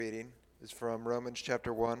Reading is from Romans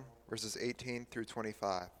chapter 1, verses 18 through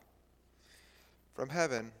 25. From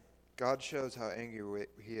heaven, God shows how angry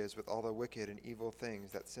he is with all the wicked and evil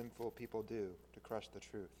things that sinful people do to crush the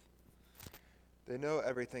truth. They know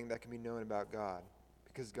everything that can be known about God,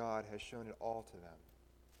 because God has shown it all to them.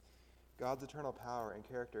 God's eternal power and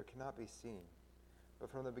character cannot be seen, but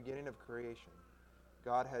from the beginning of creation,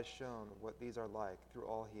 God has shown what these are like through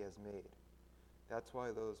all he has made. That's why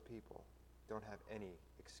those people don't have any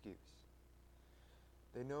excuse.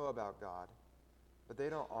 They know about God, but they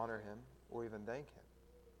don't honor him or even thank him.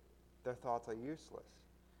 Their thoughts are useless,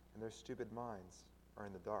 and their stupid minds are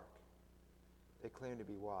in the dark. They claim to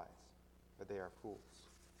be wise, but they are fools.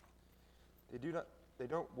 They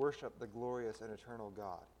don't worship the glorious and eternal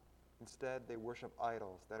God. Instead, they worship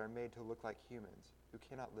idols that are made to look like humans who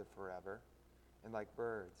cannot live forever, and like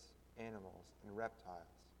birds, animals, and reptiles.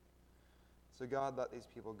 So God let these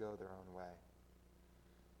people go their own way.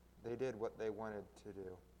 They did what they wanted to do,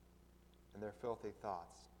 and their filthy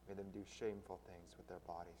thoughts made them do shameful things with their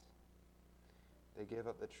bodies. They gave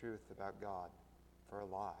up the truth about God for a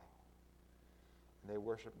lie, and they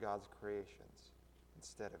worship God's creations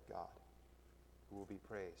instead of God, who will be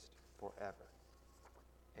praised forever.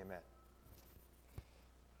 Amen.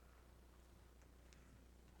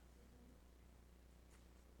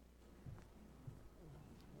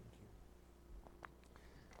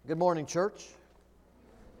 Good morning, church,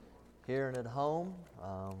 here and at home.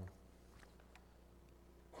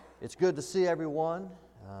 It's good to see everyone,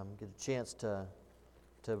 get a chance to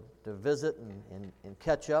visit and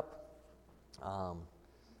catch up.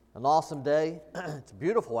 An awesome day. It's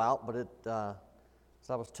beautiful out, but as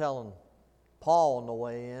I was telling Paul on the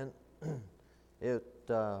way in, it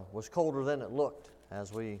was colder than it looked,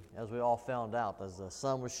 as we all found out, as the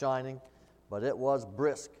sun was shining, but it was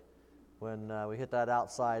brisk when we hit that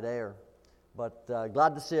outside air. But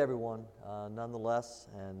glad to see everyone nonetheless,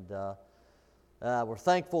 and we're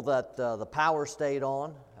thankful that the power stayed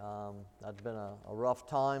on. That's been a rough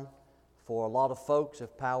time for a lot of folks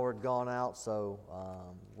if power had gone out, so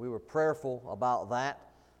we were prayerful about that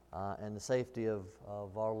and the safety of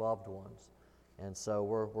our loved ones. And so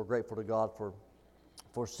we're grateful to God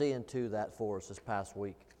for seeing to that for us this past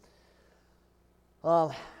week.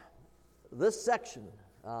 This section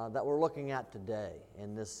that we're looking at today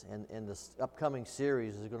in this upcoming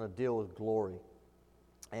series is going to deal with glory.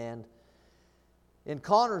 And in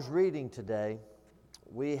Connor's reading today,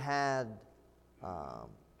 we had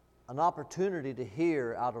an opportunity to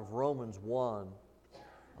hear out of Romans 1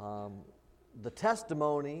 the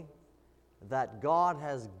testimony that God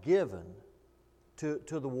has given to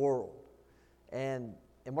the world. And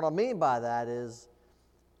what I mean by that is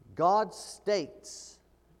God states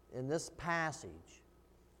in this passage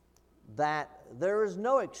that there is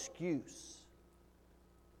no excuse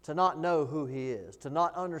to not know who he is, to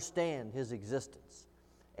not understand his existence.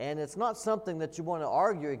 And it's not something that you want to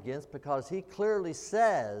argue against, because he clearly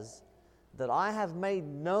says that I have made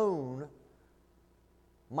known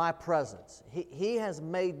my presence. He has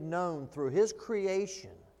made known through his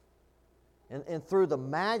creation and through the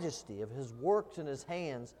majesty of his works in his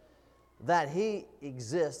hands that he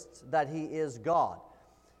exists, that he is God.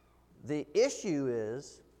 The issue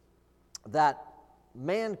is that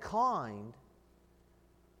mankind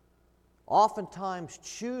oftentimes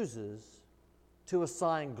chooses to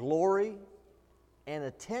assign glory and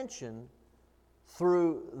attention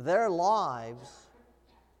through their lives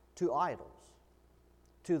to idols,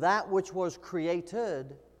 to that which was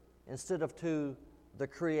created instead of to the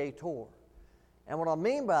Creator. And what I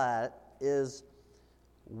mean by that is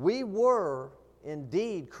we were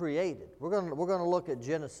indeed created. We're going to look at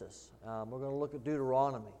Genesis. We're going to look at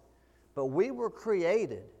Deuteronomy. But we were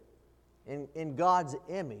created in God's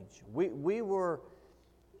image. We were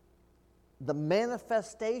the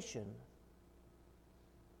manifestation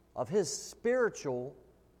of his spiritual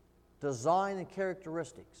design and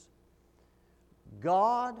characteristics.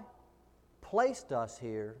 God placed us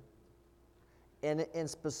here, and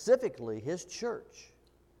specifically his church.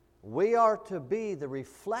 We are to be the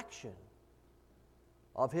reflection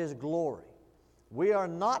of his glory. We are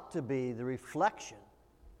not to be the reflection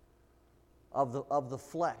of the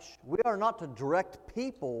flesh. We are not to direct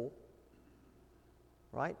people,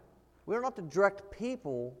 right? We are not to direct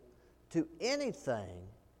people to anything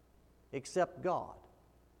except God.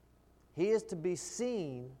 He is to be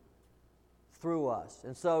seen through us.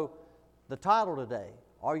 And so the title today,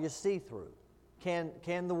 are you see-through?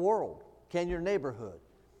 Can the world, can your neighborhood,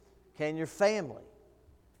 can your family,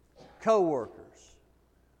 co-workers,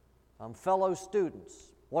 fellow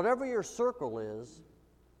students, whatever your circle is,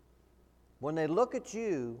 when they look at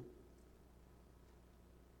you,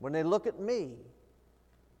 when they look at me,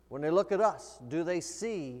 when they look at us, do they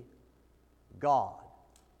see God?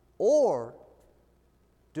 Or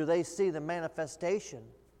do they see the manifestation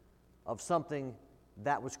of something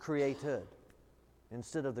that was created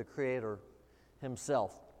instead of the Creator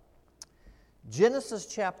Himself? Genesis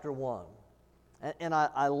chapter 1, and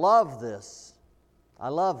I love this. I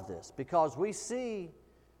love this because we see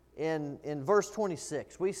in verse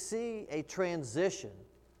 26, we see a transition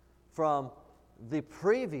from the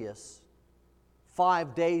previous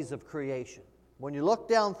 5 days of creation. When you look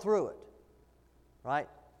down through it, right?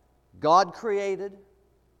 God created,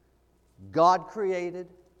 God created,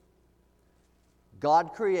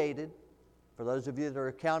 God created. For those of you that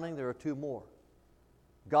are counting, there are 2 more.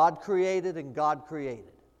 God created and God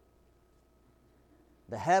created.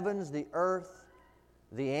 The heavens, the earth,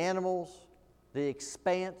 the animals, the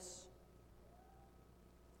expanse,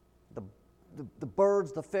 the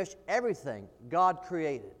birds, the fish, everything God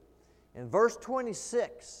created. In verse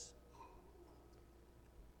 26,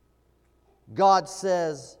 God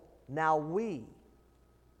says, now we,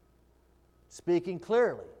 speaking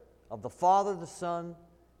clearly of the Father, the Son,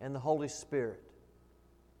 and the Holy Spirit,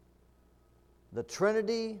 the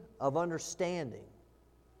Trinity of understanding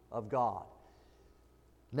of God.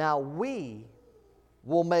 Now we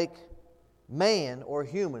will make man, or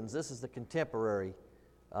humans, this is the contemporary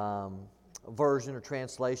version or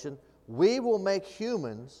translation, we will make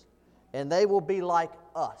humans and they will be like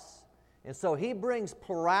us. And so he brings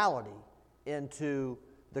plurality into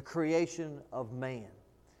the creation of man,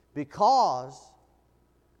 because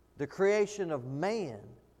the creation of man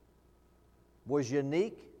was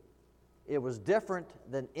unique. It was different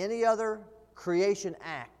than any other creation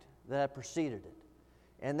act that had preceded it.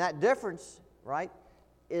 And that difference, right,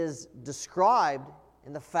 is described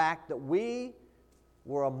in the fact that we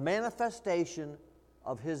were a manifestation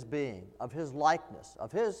of His being, of His likeness,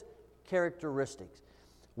 of His characteristics.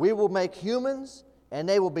 We will make humans, and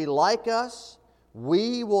they will be like us.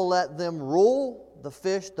 We will let them rule the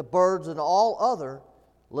fish, the birds, and all other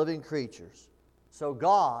living creatures. So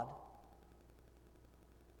God,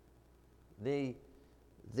 the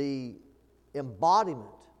embodiment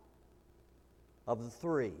of the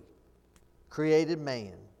three, created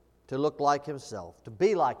man to look like Himself, to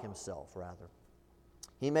be like Himself, rather.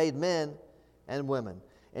 He made men and women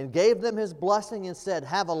and gave them His blessing and said,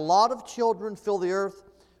 have a lot of children, fill the earth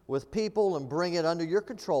with people and bring it under your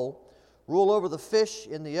control. Rule over the fish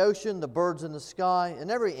in the ocean, the birds in the sky,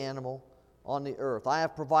 and every animal on the earth. I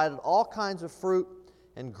have provided all kinds of fruit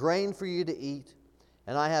and grain for you to eat,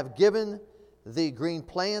 and I have given the green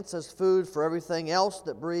plants as food for everything else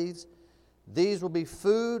that breathes. These will be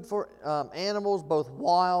food for animals, both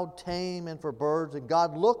wild, tame, and for birds. And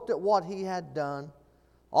God looked at what He had done.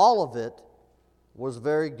 All of it was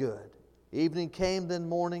very good. Evening came, then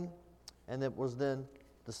morning, and it was then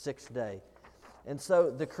the 6th day. And so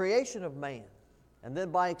the creation of man, and then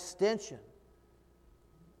by extension,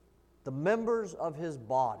 the members of his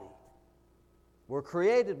body were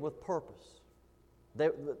created with purpose.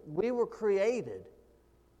 We were created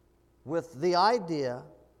with the idea,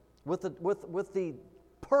 with the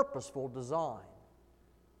purposeful design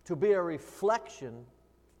to be a reflection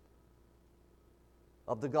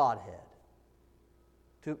of the Godhead,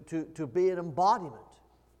 to be an embodiment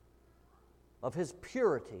of His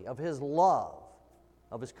purity, of His love,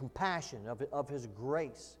 of His compassion, of His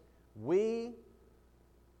grace. We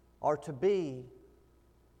are to be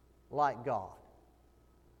like God.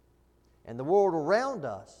 And the world around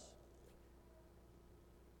us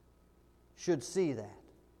should see that.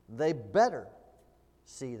 They better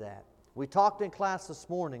see that. We talked in class this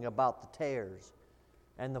morning about the tares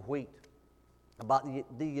and the wheat, about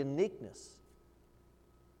the uniqueness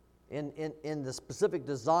in the specific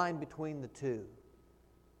design between the two,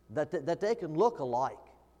 that they can look alike.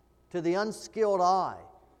 To the unskilled eye,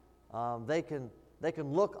 they can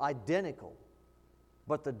look identical.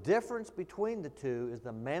 But the difference between the two is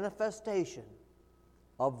the manifestation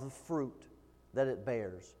of the fruit that it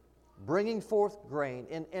bears, bringing forth grain,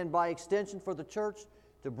 and by extension for the church,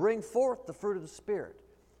 to bring forth the fruit of the Spirit,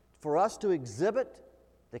 for us to exhibit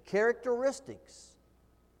the characteristics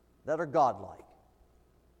that are godlike,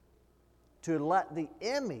 to let the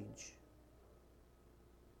image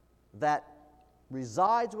that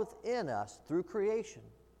resides within us through creation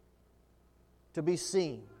to be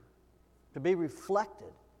seen, to be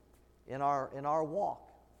reflected in our walk,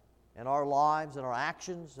 in our lives, in our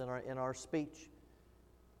actions, in our speech.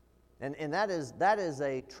 And that is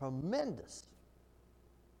a tremendous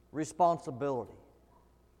responsibility.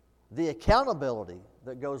 The accountability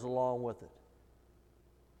that goes along with it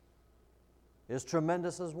is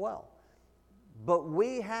tremendous as well. But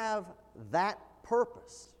we have that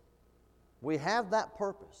purpose. We have that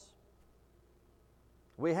purpose.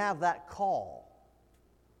 We have that call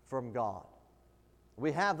from God.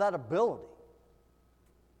 We have that ability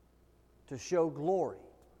to show glory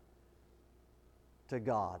to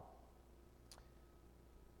God.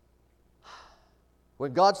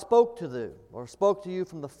 When God spoke to you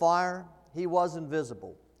from the fire, He was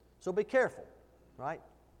invisible. So be careful, right?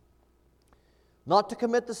 Not to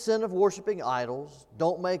commit the sin of worshiping idols.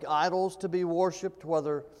 Don't make idols to be worshipped,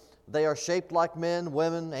 whether they are shaped like men,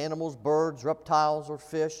 women, animals, birds, reptiles, or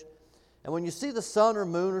fish. And when you see the sun or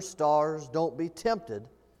moon or stars, don't be tempted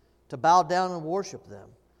to bow down and worship them.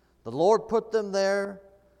 The Lord put them there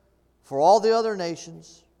for all the other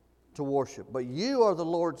nations to worship. But you are the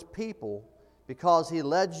Lord's people, because He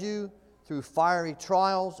led you through fiery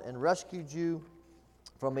trials and rescued you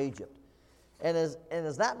from Egypt. And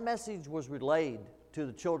as that message was relayed to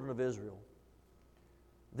the children of Israel,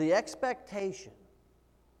 the expectation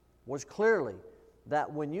was clearly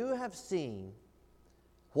that when you have seen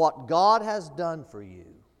what God has done for you,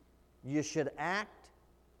 you should act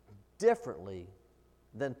differently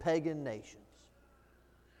than pagan nations.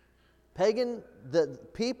 The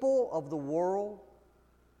people of the world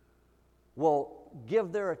will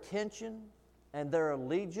give their attention and their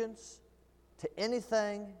allegiance to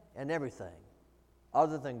anything and everything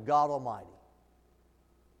other than God Almighty.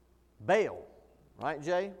 Baal, right,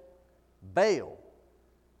 Jay? Baal.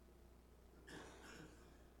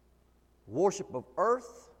 Worship of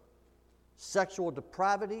earth, sexual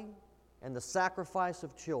depravity, and the sacrifice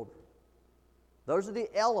of children. Those are the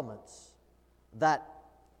elements that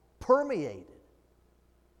permeated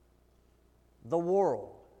the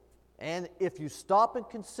world. And if you stop and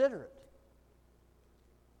consider it,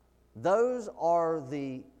 those are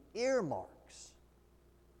the earmarks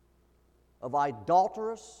of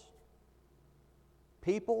idolatrous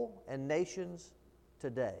people and nations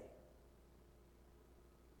today.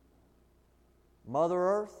 Mother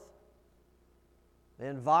Earth, the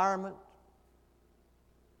environment,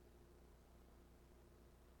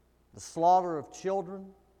 the slaughter of children,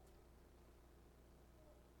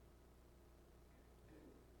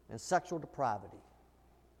 and sexual depravity.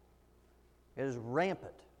 It is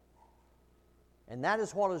rampant. And that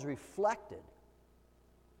is what is reflected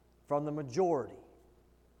from the majority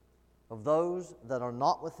of those that are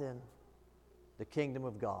not within the kingdom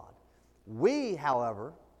of God. We,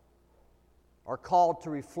 however, are called to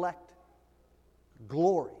reflect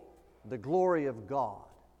glory, the glory of God.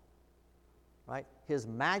 Right? His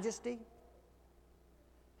majesty,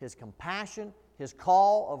 His compassion, His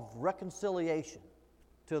call of reconciliation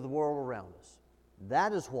to the world around us.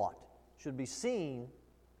 That is what should be seen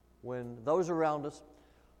when those around us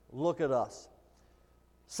look at us.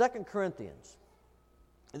 2 Corinthians.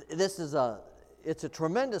 It's a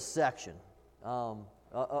tremendous section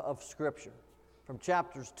of Scripture, from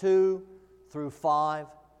chapters 2 through 5.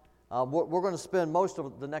 We're going to spend most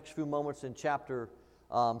of the next few moments in chapter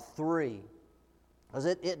 3, as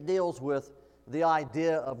it deals with the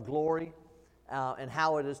idea of glory and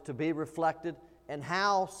how it is to be reflected, and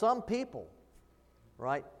how some people,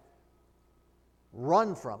 right,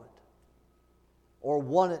 run from it or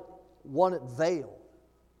want it veiled.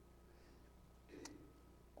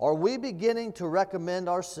 Are we beginning to recommend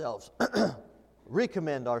ourselves,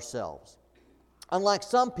 recommend ourselves? Unlike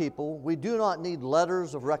some people, we do not need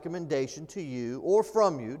letters of recommendation to you or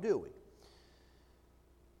from you, do we?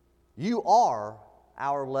 You are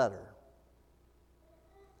our letter,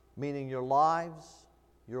 meaning your lives,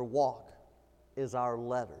 your walk is our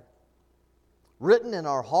letter, written in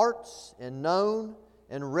our hearts and known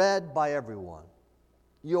and read by everyone.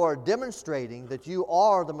 You are demonstrating that you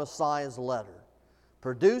are the Messiah's letter,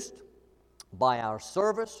 produced by our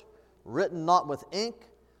service, written not with ink,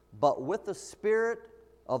 but with the Spirit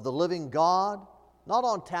of the living God, not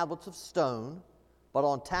on tablets of stone, but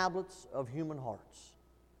on tablets of human hearts.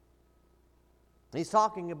 He's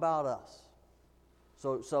talking about us.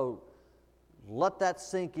 So let that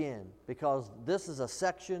sink in, because this is a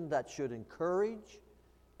section that should encourage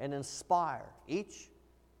and inspire each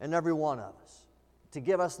and every one of us, to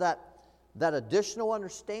give us that additional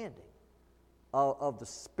understanding of the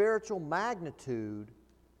spiritual magnitude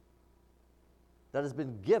that has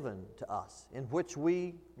been given to us, in which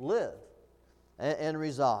we live and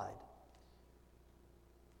reside.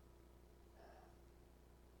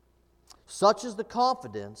 Such is the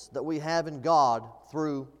confidence that we have in God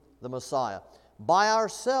through the Messiah. By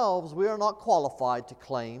ourselves, we are not qualified to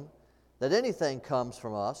claim that anything comes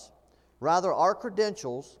from us. Rather, our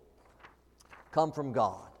credentials come from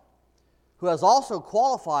God, who has also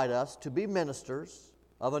qualified us to be ministers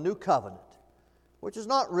of a new covenant, which is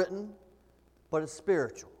not written, but it's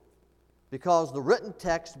spiritual. Because the written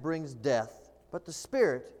text brings death, but the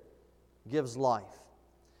Spirit gives life.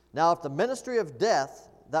 Now, if the ministry of death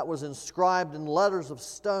that was inscribed in letters of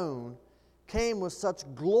stone came with such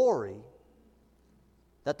glory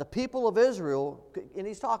that the people of Israel, and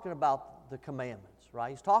he's talking about the commandments,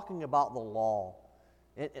 right? He's talking about the law.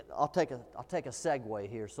 I'll take a segue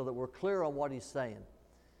here so that we're clear on what he's saying.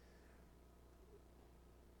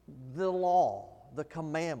 The law, the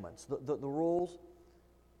commandments, the rules,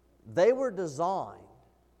 they were designed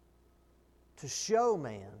to show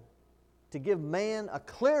man, to give man a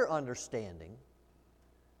clear understanding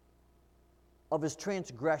of his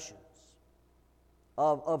transgressions,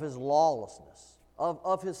 of his lawlessness,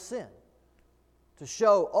 of his sin. To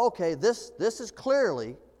show, okay, this is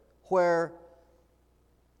clearly where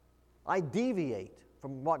I deviate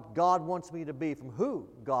from what God wants me to be, from who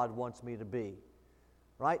God wants me to be,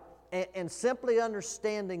 right? And simply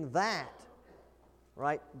understanding that,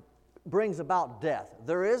 right, brings about death.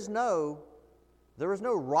 There is no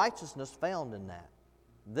righteousness found in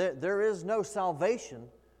that. There is no salvation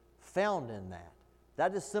found in that.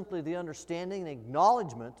 That is simply the understanding and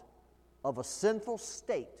acknowledgement of a sinful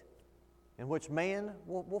state in which man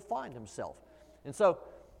will find himself. And so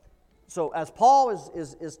as Paul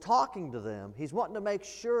is talking to them, he's wanting to make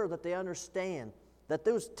sure that they understand that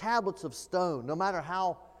those tablets of stone, no matter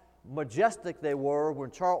how majestic they were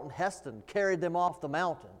when Charlton Heston carried them off the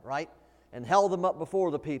mountain, right, and held them up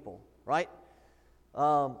before the people, right?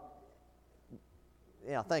 Yeah,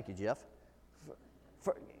 thank you, Jeff.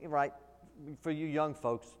 For you young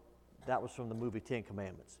folks, that was from the movie Ten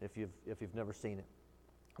Commandments, if you've never seen it.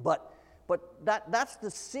 But that's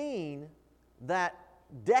the scene that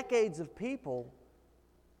decades of people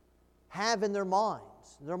have in their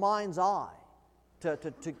mind's eye,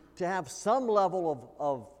 to have some level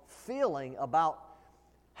of feeling about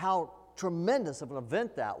how tremendous of an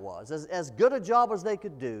event that was. As good a job as they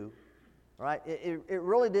could do, right? It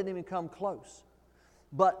really didn't even come close.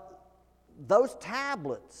 But those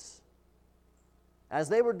tablets, as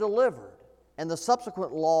they were delivered, and the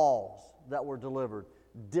subsequent laws that were delivered,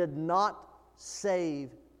 did not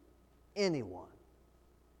save anyone.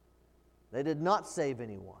 They did not save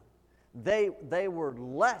anyone. They were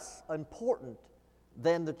less important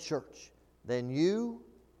than the church, than you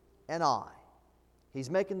and I. He's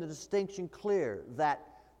making the distinction clear that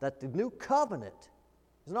the new covenant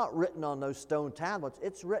is not written on those stone tablets.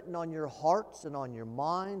 It's written on your hearts and on your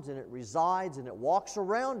minds, and it resides and it walks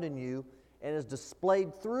around in you and is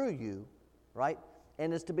displayed through you, right?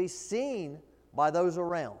 And is to be seen by those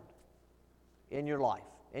around in your life,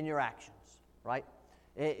 in your actions, right?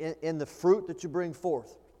 In the fruit that you bring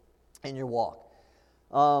forth in your walk.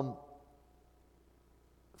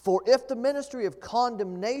 For if the ministry of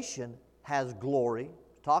condemnation has glory,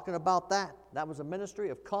 talking about that was a ministry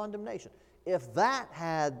of condemnation. If that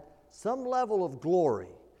had some level of glory,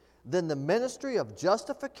 then the ministry of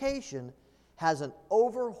justification has an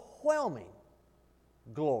overwhelming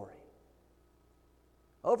glory.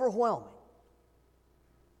 Overwhelming.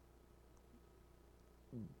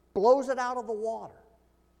 Blows it out of the water.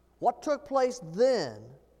 What took place then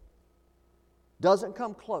doesn't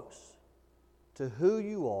come close to who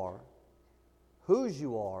you are, whose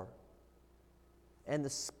you are, and the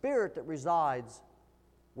Spirit that resides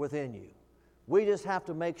within you. We just have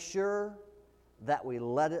to make sure that we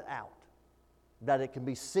let it out, that it can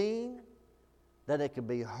be seen, that it can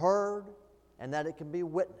be heard, and that it can be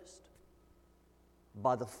witnessed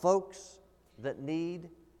by the folks that need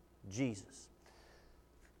Jesus.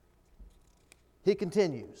 He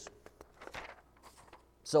continues,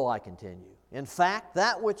 so I continue. In fact,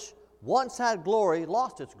 that which once had glory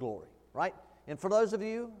lost its glory, right? And for those of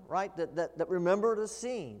you, right, that remember the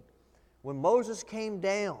scene when Moses came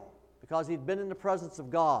down because he'd been in the presence of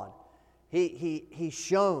God, he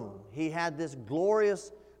shone. He had this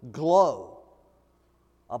glorious glow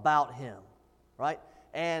about him, right?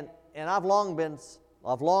 And I've long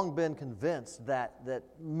been convinced that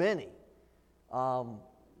many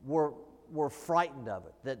were frightened of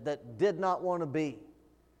it, that did not want to be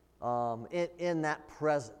in that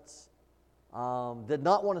presence, did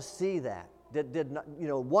not want to see that, did not,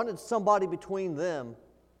 wanted somebody between them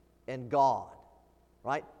and God,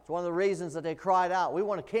 right? It's one of the reasons that they cried out, we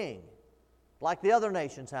want a king, like the other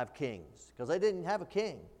nations have kings, because they didn't have a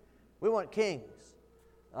king. We want kings,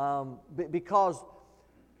 because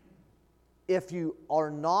if you are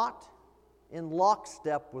not in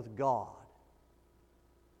lockstep with God,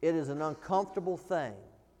 it is an uncomfortable thing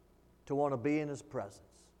to want to be in His presence.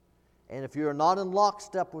 And if you're not in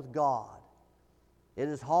lockstep with God, it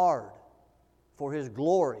is hard for His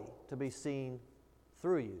glory to be seen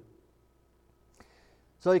through you.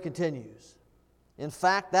 So he continues. In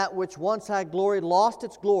fact, that which once had glory lost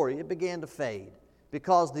its glory. It began to fade,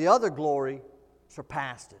 because the other glory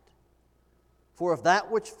surpassed it. For if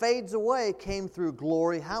that which fades away came through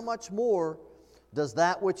glory, how much more does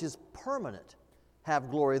that which is permanent have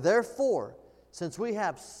glory? Therefore, since we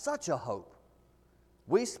have such a hope,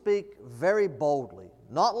 we speak very boldly,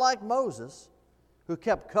 not like Moses, who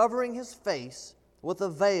kept covering his face with a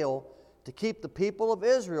veil to keep the people of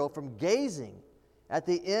Israel from gazing at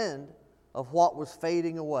the end of what was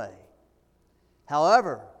fading away.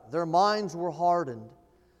 However, their minds were hardened,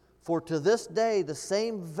 for to this day the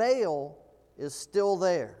same veil is still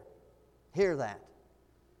there. Hear that.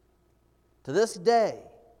 To this day,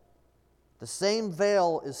 the same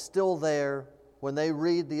veil is still there when they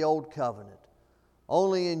read the Old Covenant.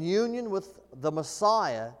 Only in union with the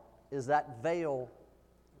Messiah is that veil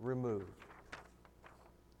removed.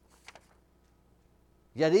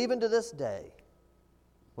 Yet even to this day,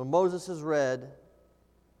 when Moses is read,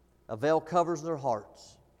 a veil covers their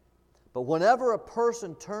hearts. But whenever a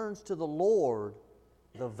person turns to the Lord,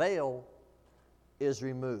 the veil is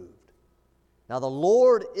removed. Now the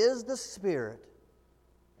Lord is the Spirit,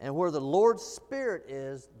 and where the Lord's Spirit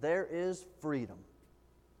is, there is freedom.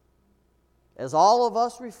 As all of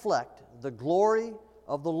us reflect the glory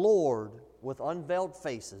of the Lord with unveiled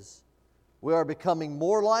faces, we are becoming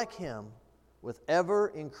more like Him with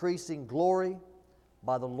ever-increasing glory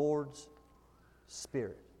by the Lord's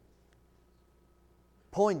Spirit.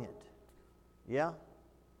 Poignant. Yeah?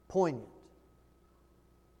 Poignant.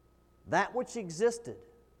 That which existed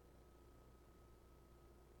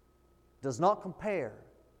does not compare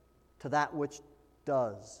to that which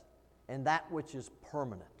does, and that which is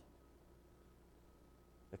permanent.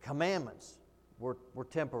 The commandments were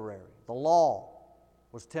temporary. The law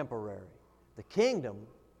was temporary. The kingdom,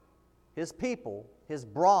 His people, His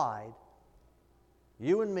bride,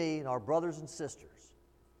 you and me and our brothers and sisters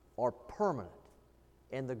are permanent.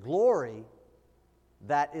 And the glory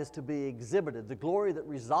that is to be exhibited, the glory that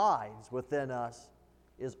resides within us,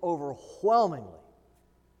 is overwhelmingly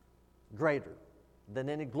greater than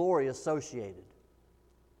any glory associated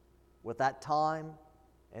with that time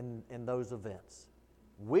and those events.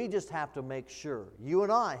 We just have to make sure, you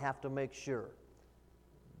and I have to make sure,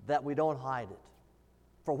 that we don't hide it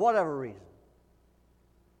for whatever reason.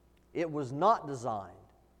 It was not designed.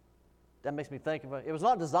 That makes me think of it was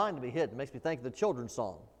not designed to be hidden. It makes me think of the children's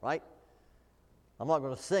song, right? I'm not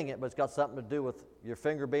going to sing it, but it's got something to do with your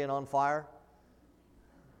finger being on fire,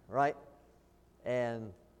 right?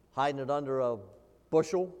 And hiding it under a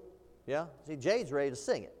bushel. Yeah? See, Jade's ready to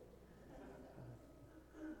sing it.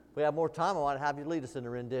 If we have more time, I might have you lead us in a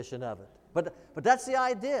rendition of it. But that's the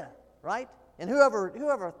idea, right? And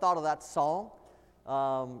whoever thought of that song,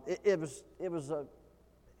 it was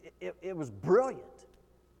brilliant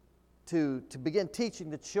to begin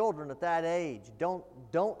teaching the children at that age.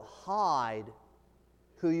 Don't hide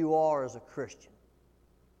who you are as a Christian.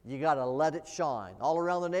 You got to let it shine. All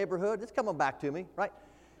around the neighborhood, it's coming back to me, right?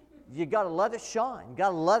 You got to let it shine. You got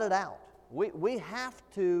to let it out. We have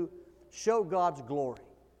to show God's glory.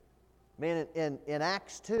 Man, in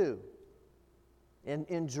Acts 2,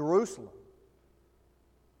 in Jerusalem,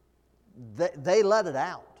 they let it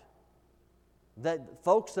out. That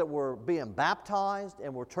folks that were being baptized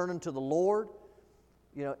and were turning to the Lord,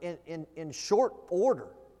 you know, in short order,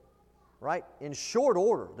 right? In short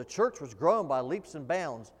order, the church was growing by leaps and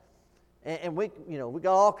bounds, and we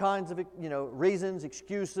got all kinds of reasons,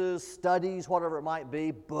 excuses, studies, whatever it might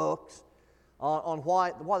be, books on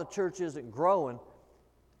why the church isn't growing.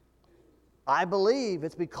 I believe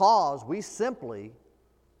it's because we simply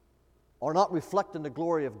are not reflecting the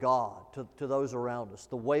glory of God to those around us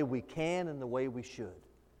the way we can and the way we should.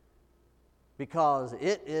 Because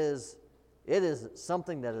it is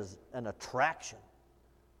something that is an attraction.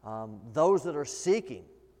 Those that are seeking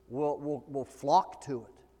will flock to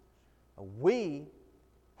it. We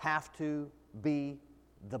have to be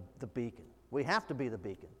the beacon. We have to be the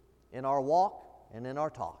beacon in our walk and in our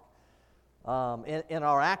talk. In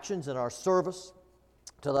our actions, in our service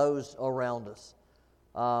to those around us.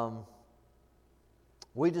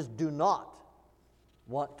 We just do not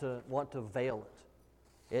want to veil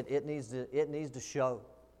it. It needs to show.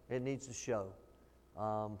 It needs to show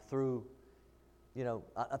through.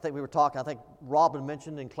 I think we were talking. I think Robin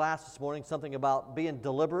mentioned in class this morning something about being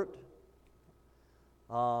deliberate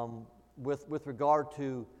with regard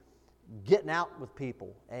to getting out with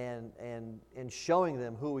people and showing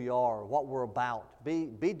them who we are, what we're about.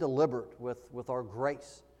 Be deliberate with our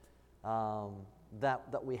grace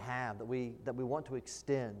that we have, that we want to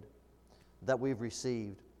extend, that we've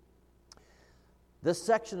received. This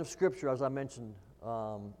section of Scripture, as I mentioned,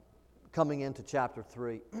 coming into chapter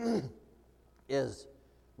 3, is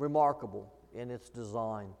remarkable in its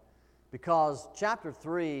design, because chapter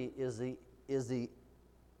 3 is the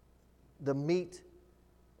meat,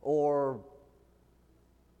 or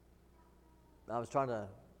I was trying to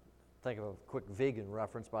think of a quick vegan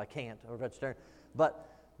reference, but I can't, or vegetarian. But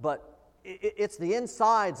it's the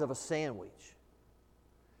insides of a sandwich.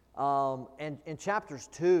 And in chapters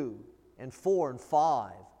 2 and 4 and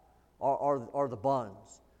 5 are the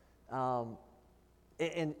buns.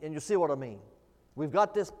 And you'll see what I mean. We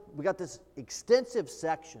got this extensive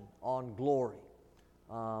section on glory,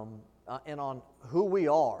 and on who we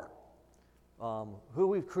are, who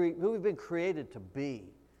we've been created to be,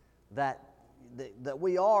 that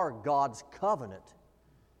we are God's covenant.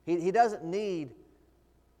 He doesn't need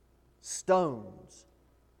stones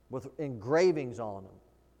with engravings on them.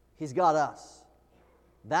 He's got us.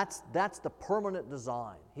 That's the permanent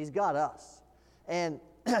design. He's got us. And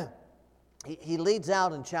he leads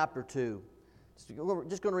out in chapter 2. We're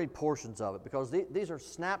just going to read portions of it, because these are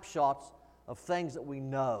snapshots of things that we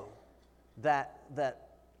know that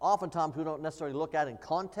oftentimes we don't necessarily look at in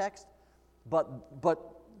context, but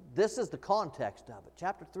this is the context of it.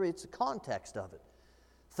 Chapter 3, it's the context of it.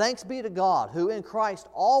 Thanks be to God, who in Christ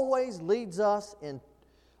always leads us in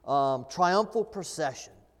triumphal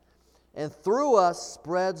procession, and through us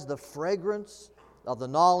spreads the fragrance of the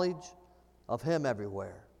knowledge of Him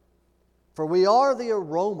everywhere. For we are the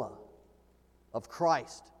aroma of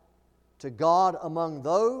Christ to God among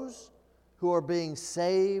those who are being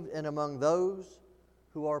saved and among those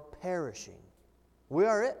who are perishing. We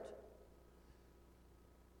are it.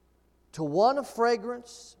 To one a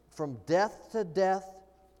fragrance from death to death,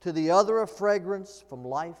 to the other a fragrance from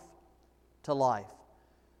life to life.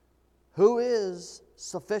 Who is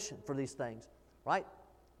sufficient for these things? Right?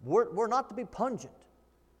 We're not to be pungent.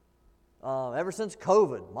 Ever since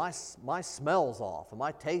COVID, my smell's off and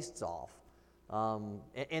my taste's off, and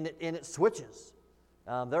it switches.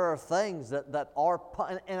 There are things that are,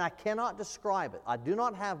 and I cannot describe it. I do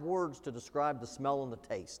not have words to describe the smell and the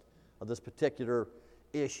taste of this particular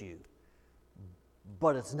issue,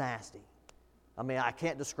 but it's nasty. I mean, I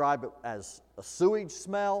can't describe it as a sewage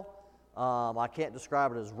smell. I can't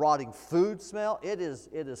describe it as rotting food smell. It is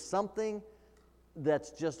something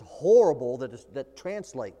that's just horrible that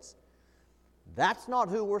translates. That's not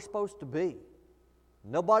who we're supposed to be.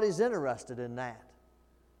 Nobody's interested in that.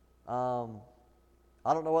 I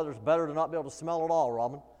don't know whether it's better to not be able to smell at all,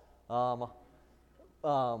 Robin,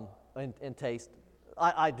 and taste.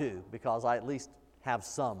 I do, because I at least have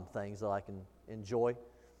some things that I can enjoy.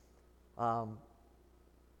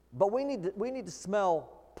 But we need to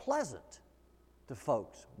smell pleasant to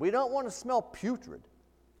folks. We don't want to smell putrid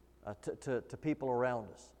to people around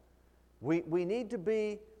us. We need to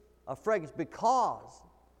be a fragrance, because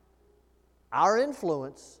our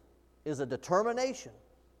influence is a determination.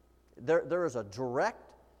 There is a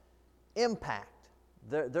direct impact.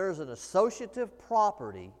 There is an associative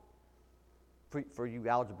property for you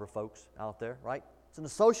algebra folks out there, right? It's an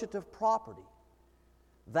associative property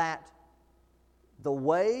that the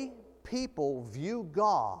way people view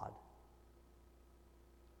God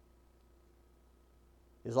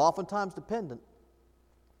is oftentimes dependent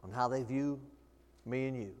on how they view me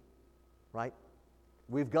and you, right?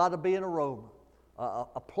 We've got to be an aroma,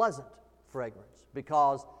 a pleasant fragrance,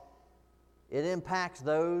 because it impacts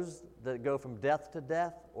those that go from death to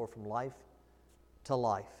death or from life to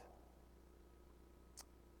life.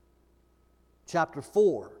 Chapter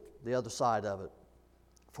 4, the other side of it.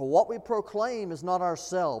 For what we proclaim is not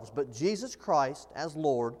ourselves, but Jesus Christ as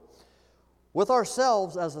Lord, with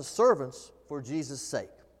ourselves as the servants for Jesus' sake.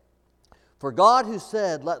 For God, who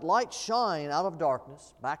said, "Let light shine out of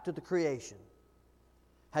darkness," back to the creation,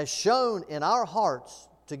 has shone in our hearts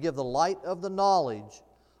to give the light of the knowledge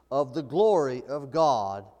of the glory of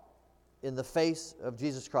God in the face of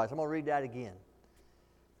Jesus Christ. I'm going to read that again.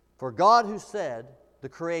 For God, who said, the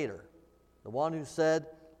Creator, the one who said,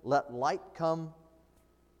 "Let light come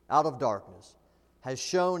out of darkness," has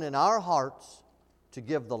shone in our hearts to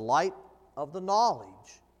give the light of the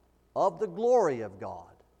knowledge of the glory of God.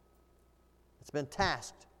 It's been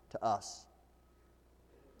tasked to us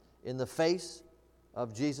in the face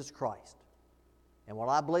of Jesus Christ. And what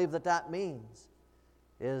I believe that means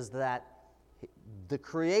is that the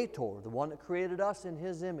Creator, the one that created us in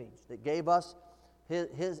His image, that gave us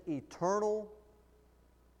His eternal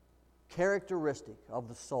characteristic of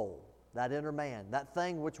the soul, that inner man, that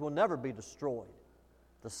thing which will never be destroyed.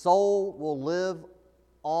 The soul will live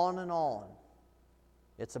on and on.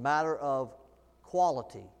 It's a matter of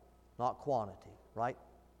quality, not quantity, right?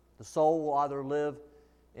 The soul will either live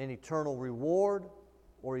in eternal reward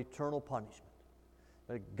or eternal punishment.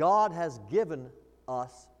 But God has given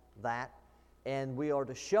us that, and we are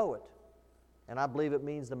to show it. And I believe it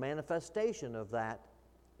means the manifestation of that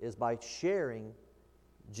is by sharing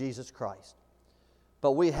Jesus Christ.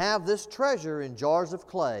 But we have this treasure in jars of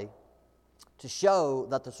clay to show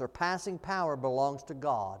that the surpassing power belongs to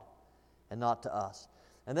God and not to us.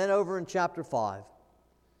 And then over in chapter 5,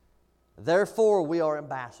 therefore we are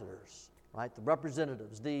ambassadors, right? The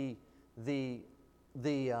representatives, the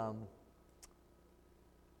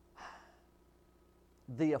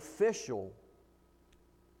official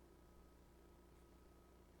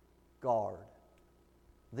guard,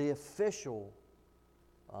 the official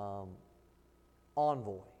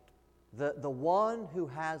envoy, the one who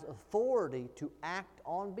has authority to act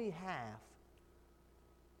on behalf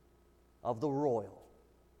of the royal.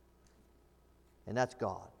 And that's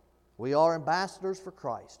God. We are ambassadors for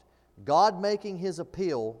Christ, God making His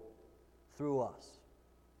appeal through us.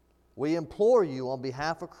 We implore you on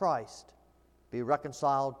behalf of Christ, be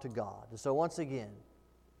reconciled to God. And so once again,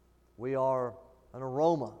 we are an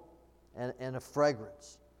aroma and a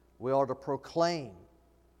fragrance. We are to proclaim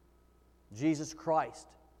Jesus Christ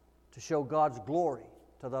to show God's glory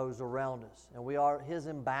to those around us. And we are His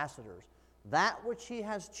ambassadors, that which He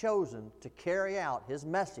has chosen to carry out His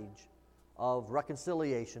message of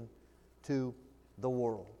reconciliation to the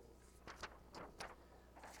world.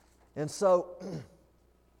 And so,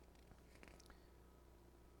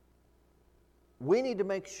 we need to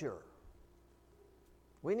make sure.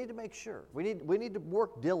 We need to make sure. We need to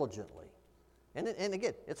work diligently. And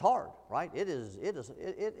again, it's hard, right?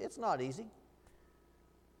 It's not easy.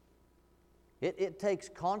 It takes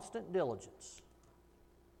constant diligence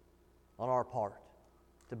on our part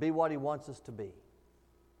to be what He wants us to be.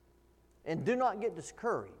 And do not get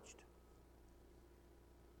discouraged,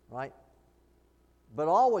 right? But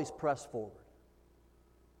always press forward.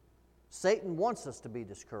 Satan wants us to be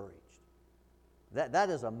discouraged.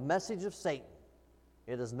 That is a message of Satan.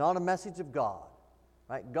 It is not a message of God.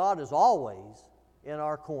 Right? God is always in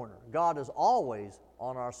our corner. God is always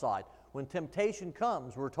on our side. When temptation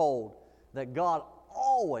comes, we're told that God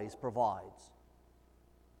always provides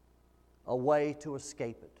a way to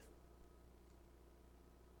escape it.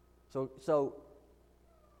 So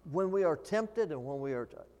when we are tempted and when we are...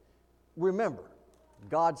 remember,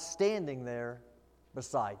 God's standing there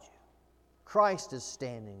beside you. Christ is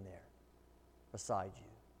standing there beside you.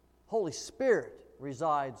 Holy Spirit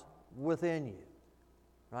resides within you,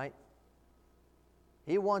 right?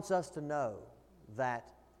 He wants us to know that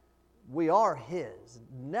we are His.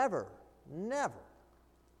 Never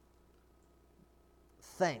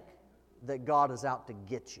think that God is out to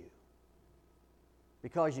get you,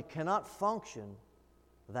 because you cannot function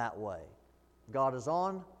that way. God is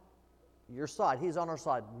on your side. He's on our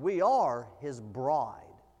side. We are His bride.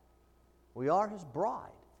 We are His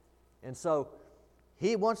bride. And so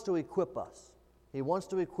He wants to equip us. He wants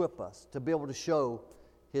to equip us to be able to show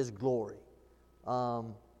His glory.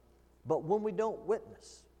 But when we don't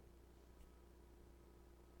witness,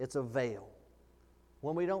 it's a veil.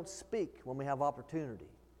 When we don't speak, when we have opportunity,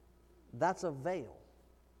 that's a veil.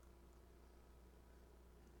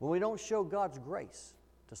 When we don't show God's grace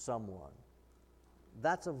to someone,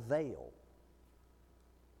 that's a veil.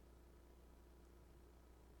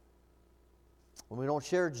 When we don't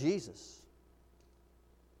share Jesus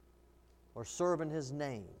or serve in His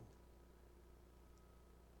name,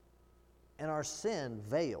 and our sin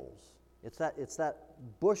veils. It's that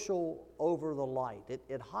bushel over the light.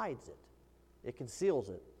 It hides it. It conceals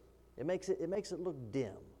it. It makes it look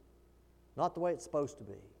dim. Not the way it's supposed to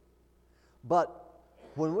be. But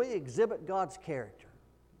when we exhibit God's character,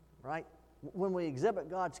 right? When we exhibit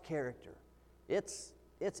God's character, it's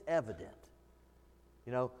evident.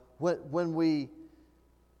 You know, when we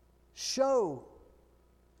show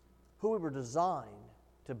who we were designed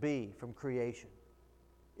to be from creation,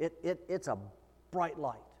 it's a bright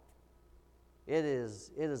light. It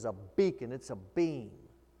is a beacon. It's a beam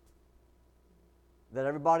that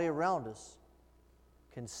everybody around us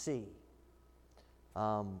can see.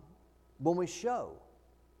 When we show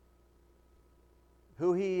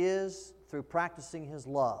who He is through practicing His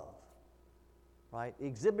love, right?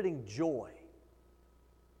 Exhibiting joy,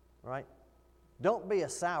 right? Don't be a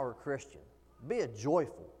sour Christian. Be a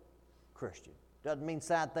joyful Christian. Doesn't mean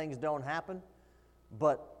sad things don't happen,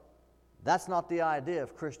 but that's not the idea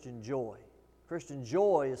of Christian joy. Christian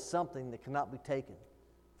joy is something that cannot be taken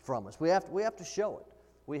from us. We have to show it.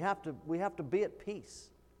 We have to be at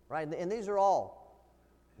peace, right? And these are all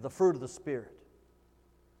the fruit of the Spirit.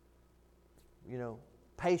 You know,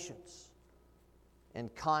 patience,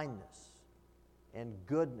 and kindness and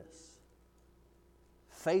goodness,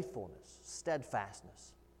 faithfulness,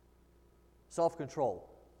 steadfastness, self-control.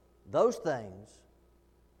 Those things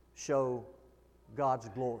show God's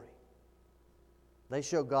glory. They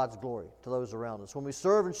show God's glory to those around us. When we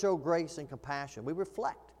serve and show grace and compassion, we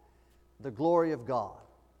reflect the glory of God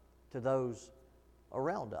to those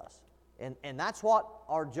around us. And that's what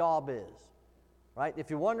our job is, right? If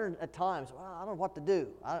you're wondering at times, well, I don't know what to do.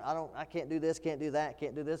 I can't do this, can't do that,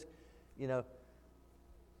 can't do this. You know,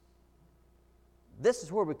 this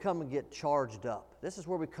is where we come and get charged up. This is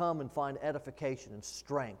where we come and find edification and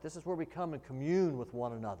strength. This is where we come and commune with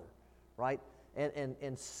one another, right?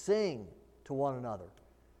 And sing to one another.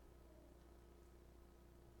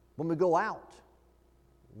 When we go out,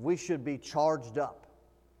 we should be charged up,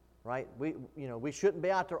 right? We shouldn't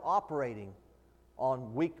be out there operating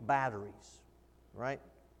on weak batteries, right?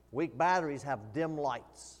 Weak batteries have dim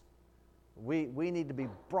lights. We need to be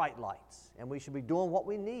bright lights, and we should be doing what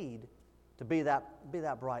we need to be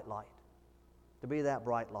that bright light, to be that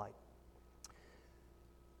bright light.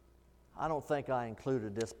 I don't think I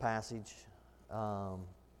included this passage.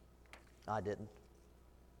 I didn't,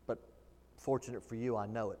 but fortunate for you, I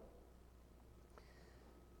know it.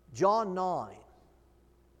 John 9,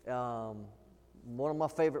 one of my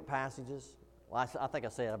favorite passages. Well, I think I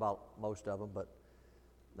say it about most of them, but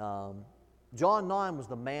John 9 was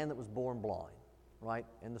the man that was born blind, right?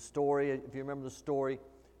 In the story, if you remember the story,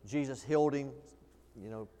 Jesus healed him,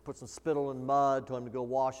 put some spittle and mud, told him to go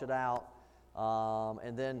wash it out,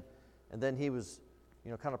 and then he was,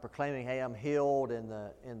 kind of proclaiming, "Hey, I'm healed," and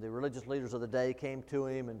the religious leaders of the day came to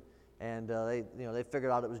him, and they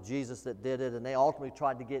figured out it was Jesus that did it, and they ultimately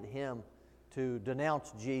tried to get him to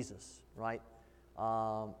denounce Jesus, right?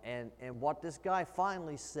 And what this guy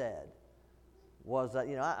finally said was that,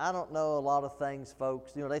 I don't know a lot of things,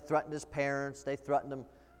 folks. They threatened his parents, they threatened him,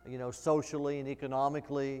 socially and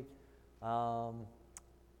economically. And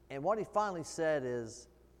what he finally said is,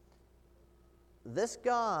 this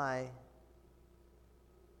guy,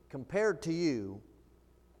 compared to you,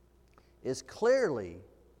 is clearly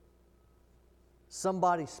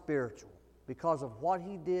somebody spiritual because of what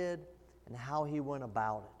he did and how he went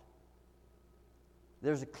about it.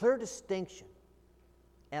 There's a clear distinction,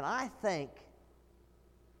 and I think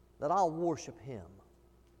that I'll worship him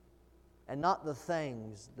and not the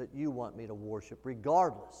things that you want me to worship,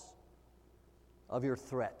 regardless of your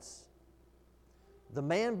threats. The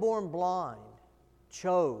man born blind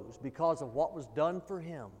chose, because of what was done for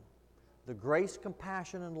him, the grace,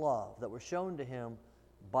 compassion, and love that were shown to him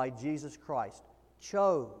by Jesus Christ,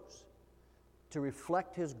 chose to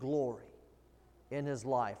reflect his glory in his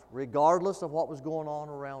life, regardless of what was going on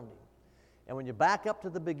around him. And when you back up to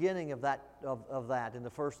the beginning of that, in the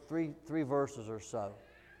first three verses or so,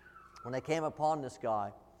 when they came upon this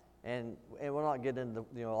guy, and we're not getting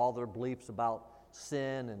into all their beliefs about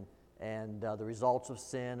sin and the results of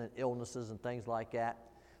sin and illnesses and things like that,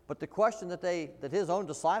 but the question that his own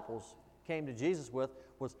disciples came to Jesus with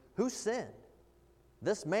was, who sinned,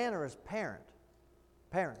 this man or his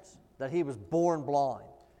parents, that he was born blind?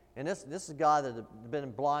 And this is a guy that had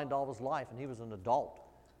been blind all his life, and he was an adult,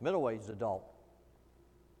 middle-aged adult.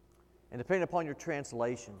 And depending upon your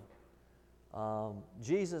translation,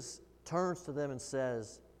 Jesus turns to them and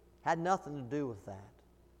says, had nothing to do with that.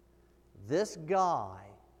 This guy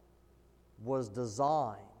was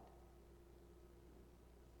designed,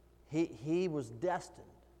 he was destined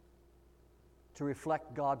to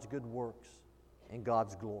reflect God's good works and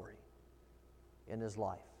God's glory in his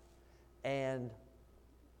life. And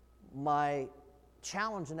my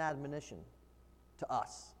challenge and admonition to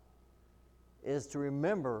us is to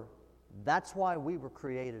remember that's why we were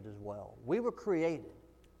created as well. We were created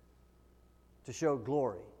to show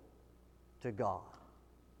glory to God,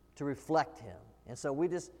 to reflect him. And so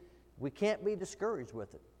we can't be discouraged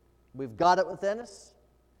with it. We've got it within us.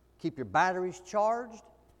 Keep your batteries charged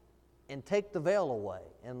and take the veil away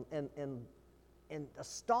and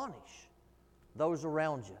astonish those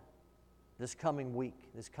around you this coming week,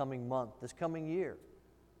 this coming month, this coming year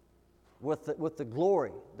with the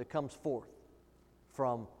glory that comes forth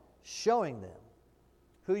from showing them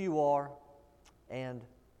who you are and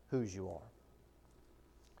whose you are.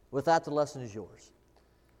 With that, the lesson is yours.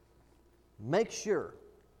 Make sure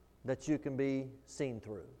that you can be seen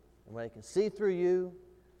through. And when they can see through you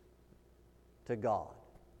to God,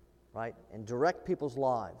 right? And direct people's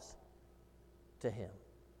lives to him.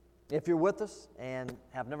 If you're with us and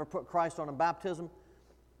have never put Christ on in baptism,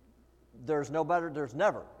 there's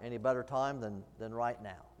never any better time than right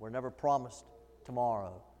now. We're never promised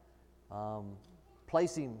tomorrow.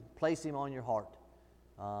 Place him on your heart.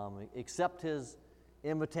 Accept his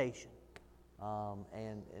invitation,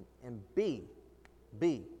 and be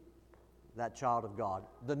that child of God,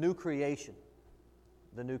 the new creation,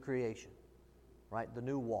 right? The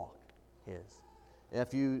new walk is.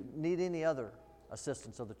 If you need any other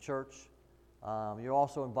assistance of the church, you're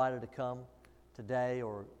also invited to come today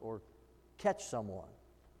or catch someone,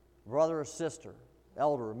 brother or sister,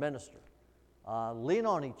 elder or minister. Lean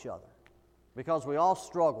on each other, because we all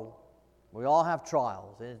struggle. We all have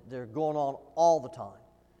trials. They're going on all the time,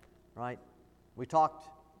 right? We talked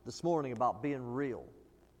this morning about being real.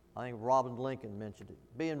 I think Robin Lincoln mentioned it,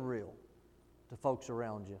 being real to folks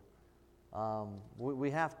around you.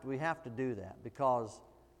 We have to do that, because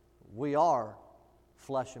we are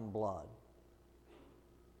flesh and blood.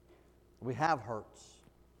 We have hurts.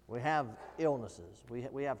 We have illnesses.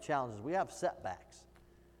 We have challenges. We have setbacks.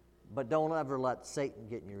 But don't ever let Satan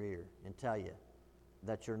get in your ear and tell you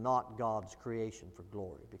that you're not God's creation for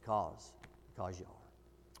glory, because you are.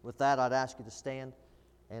 With that, I'd ask you to stand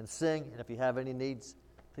and sing. And if you have any needs,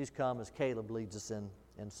 please come as Caleb leads us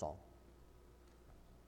in song.